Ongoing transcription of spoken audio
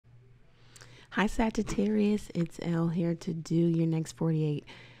Hi Sagittarius, it's Elle here to do your next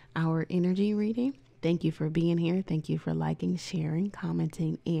 48-hour energy reading. Thank you for being here. Thank you for liking, sharing,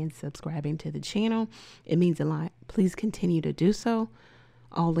 commenting, and subscribing to the channel. It means a lot. Please continue to do so.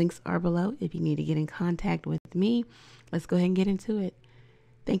 All links are below if you need to get in contact with me. Let's go ahead and get into it.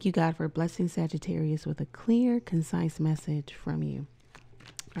 Thank you, God, for blessing Sagittarius with a clear, concise message from you.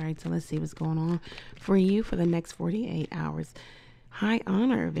 All right, so let's see what's going on for you for the next 48 hours. High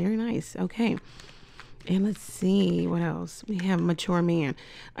honor. Very nice. Okay. And let's see what else. We have mature man.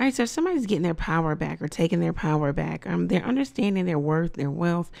 All right, so somebody's getting their power back or taking their power back. They're understanding their worth, their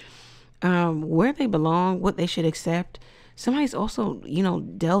wealth, where they belong, what they should accept. Somebody's also,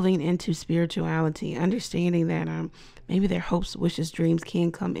 delving into spirituality, understanding that maybe their hopes, wishes, dreams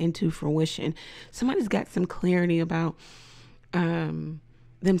can come into fruition. Somebody's got some clarity about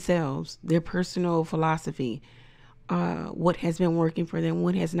themselves, their personal philosophy, what has been working for them,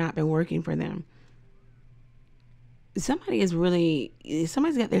 what has not been working for them. Somebody's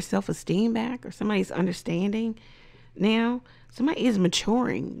got their self-esteem back, or somebody's understanding now. Somebody is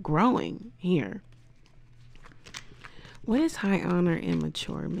maturing, growing here. What is high honor and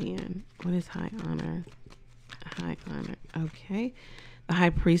mature man? What is high honor? High honor. Okay. The high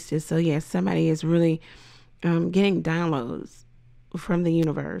priestess. So yes, somebody is really getting downloads from the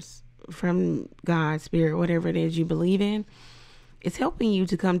universe, from God, spirit, whatever it is you believe in. It's helping you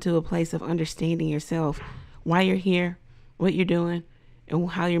to come to a place of understanding yourself, why you're here, what you're doing, and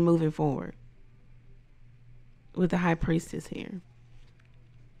how you're moving forward. With the high priestess here.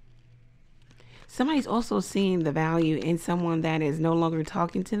 Somebody's also seeing the value in someone that is no longer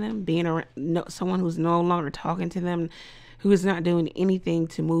talking to them, being around someone who's no longer talking to them, who is not doing anything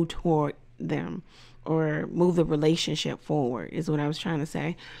to move toward them or move the relationship forward, is what I was trying to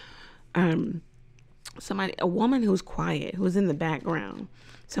say. A woman who's quiet, who's in the background.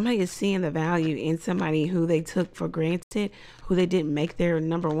 Somebody is seeing the value in somebody who they took for granted, who they didn't make their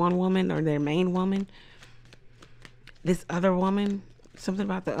number one woman or their main woman. This other woman, something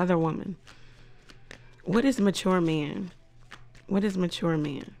about the other woman. What is mature man? What is mature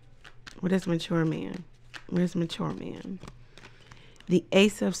man? What is mature man? What is mature man? The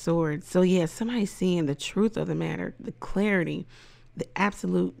Ace of Swords. So yes, somebody's seeing the truth of the matter, the clarity, the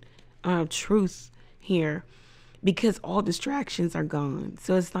absolute truth here, because all distractions are gone.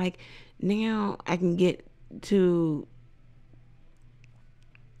 So it's like, now I can get to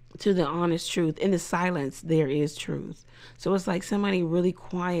the honest truth. In the silence, there is truth. So it's like somebody really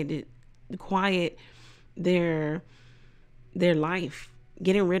quiet their life,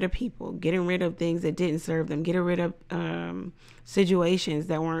 getting rid of people, getting rid of things that didn't serve them, getting rid of situations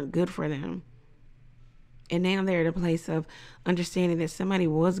that weren't good for them. And now they're at a place of understanding that somebody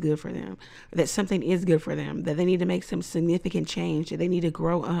was good for them, that something is good for them, that they need to make some significant change, that they need to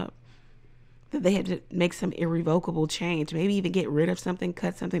grow up, that they have to make some irrevocable change, maybe even get rid of something,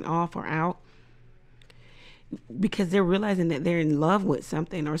 cut something off or out, because they're realizing that they're in love with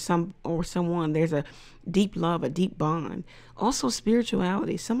something or someone. There's a deep love, a deep bond. Also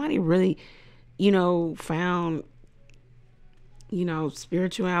spirituality. Somebody really, found,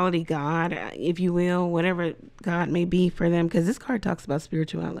 spirituality, God, if you will, whatever God may be for them, because this card talks about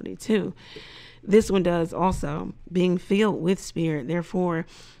spirituality too. This one does also, being filled with spirit. Therefore,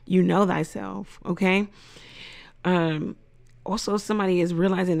 you know thyself. Okay. Also, somebody is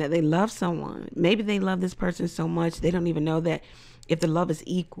realizing that they love someone. Maybe they love this person so much they don't even know that if the love is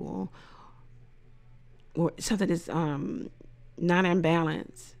equal, or something is not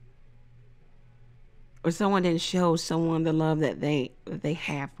imbalanced, or someone didn't show someone the love that they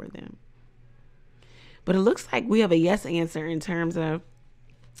have for them. But it looks like we have a yes answer in terms of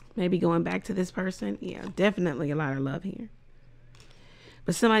maybe going back to this person. Yeah, definitely a lot of love here.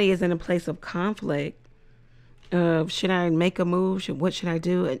 But somebody is in a place of conflict. Should I make a move? What should I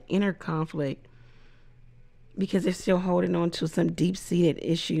do? An inner conflict, because they're still holding on to some deep-seated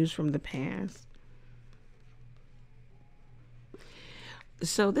issues from the past.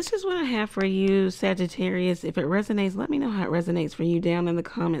 So this is what I have for you, Sagittarius. If it resonates, let me know how it resonates for you down in the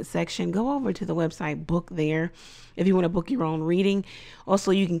comment section. Go over to the website, book there, if you want to book your own reading. Also,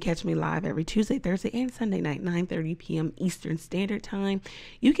 you can catch me live every Tuesday, Thursday, and Sunday night, 9:30 p.m. Eastern Standard Time.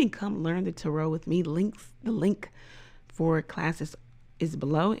 You can come learn the tarot with me. The link for classes is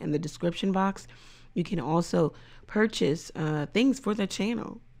below in the description box. You can also purchase things for the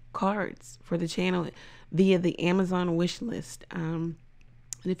channel, cards for the channel via the Amazon wish list.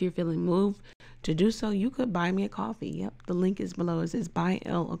 And if you're feeling moved to do so, you could buy me a coffee. Yep, the link is below. It says buy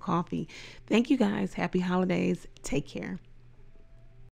Elle a coffee. Thank you guys. Happy holidays. Take care.